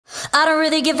I don't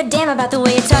really give a damn about the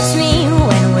way you touch me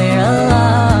when we're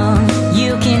alone.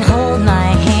 You can hold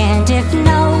my hand if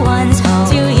no one's home.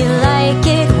 Do you like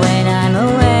it when I'm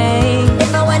away?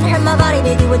 If I wouldn't hurt my body,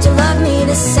 baby, would you love me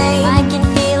the same? I can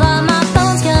feel all my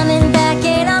bones coming back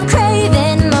and I'm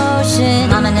craving motion.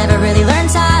 Mama never really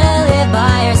learns how to live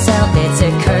by herself. It's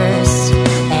a curse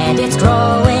and it's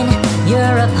growing.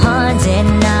 You're a pond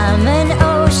and I'm an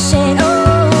ocean.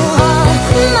 Oh,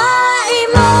 my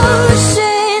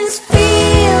emotions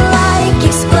feel like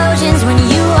explosions when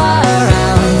you are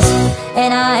around.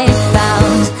 And I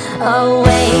found a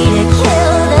way to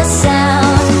kill the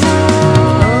sound.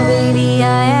 Oh baby,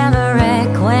 I am a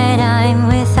wreck when I'm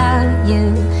without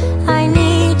you. I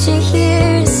need you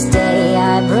here to stay.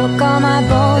 I broke all my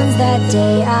bones that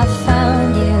day I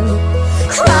found you.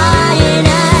 Crying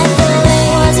at the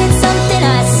lake. Was it something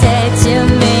I said to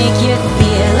make you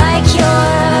feel like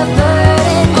you're a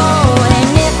burden? Oh,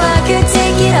 and if I could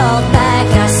take it all back,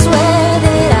 I swear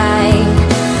that I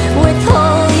would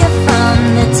pull you from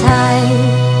the tide.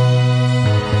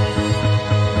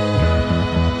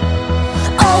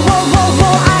 Oh, whoa, whoa,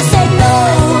 whoa, I said no,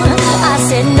 I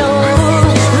said no.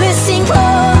 Listen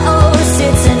close,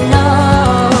 it's a no.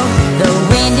 The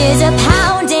wind is a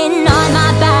pounding on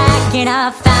my back and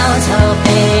I found hope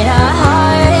in a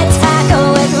heart attack.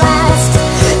 Oh, at last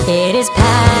it is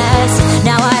past.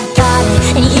 Now I've got it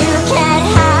and you can't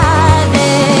have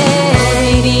it.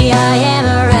 Baby, I am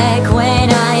a wreck when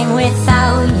I'm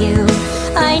without you.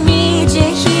 I need you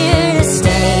here to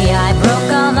stay. I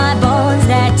broke all my bones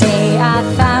that day I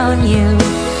found you.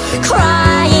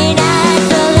 Crying at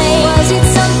the lake. Was it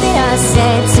something I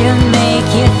said to make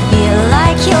you feel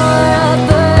like you're a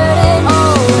burden?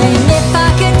 Oh, and if I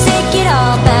could take it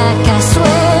all back, I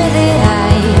swear that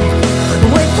I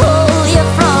would pull you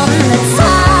from the top.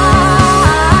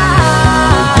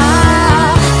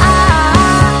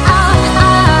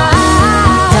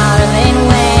 Darling,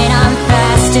 when I'm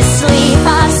fast asleep,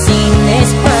 I've seen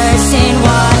this person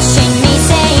watching me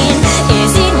saying,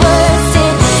 is it worth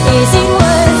it? Is it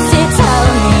worth it? Tell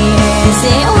me, is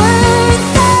it worth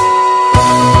it?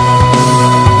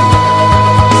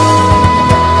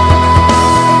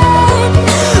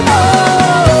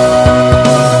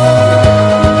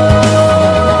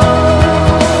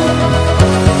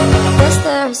 Yes,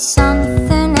 there is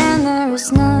something and there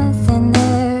is nothing.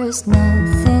 There is nothing.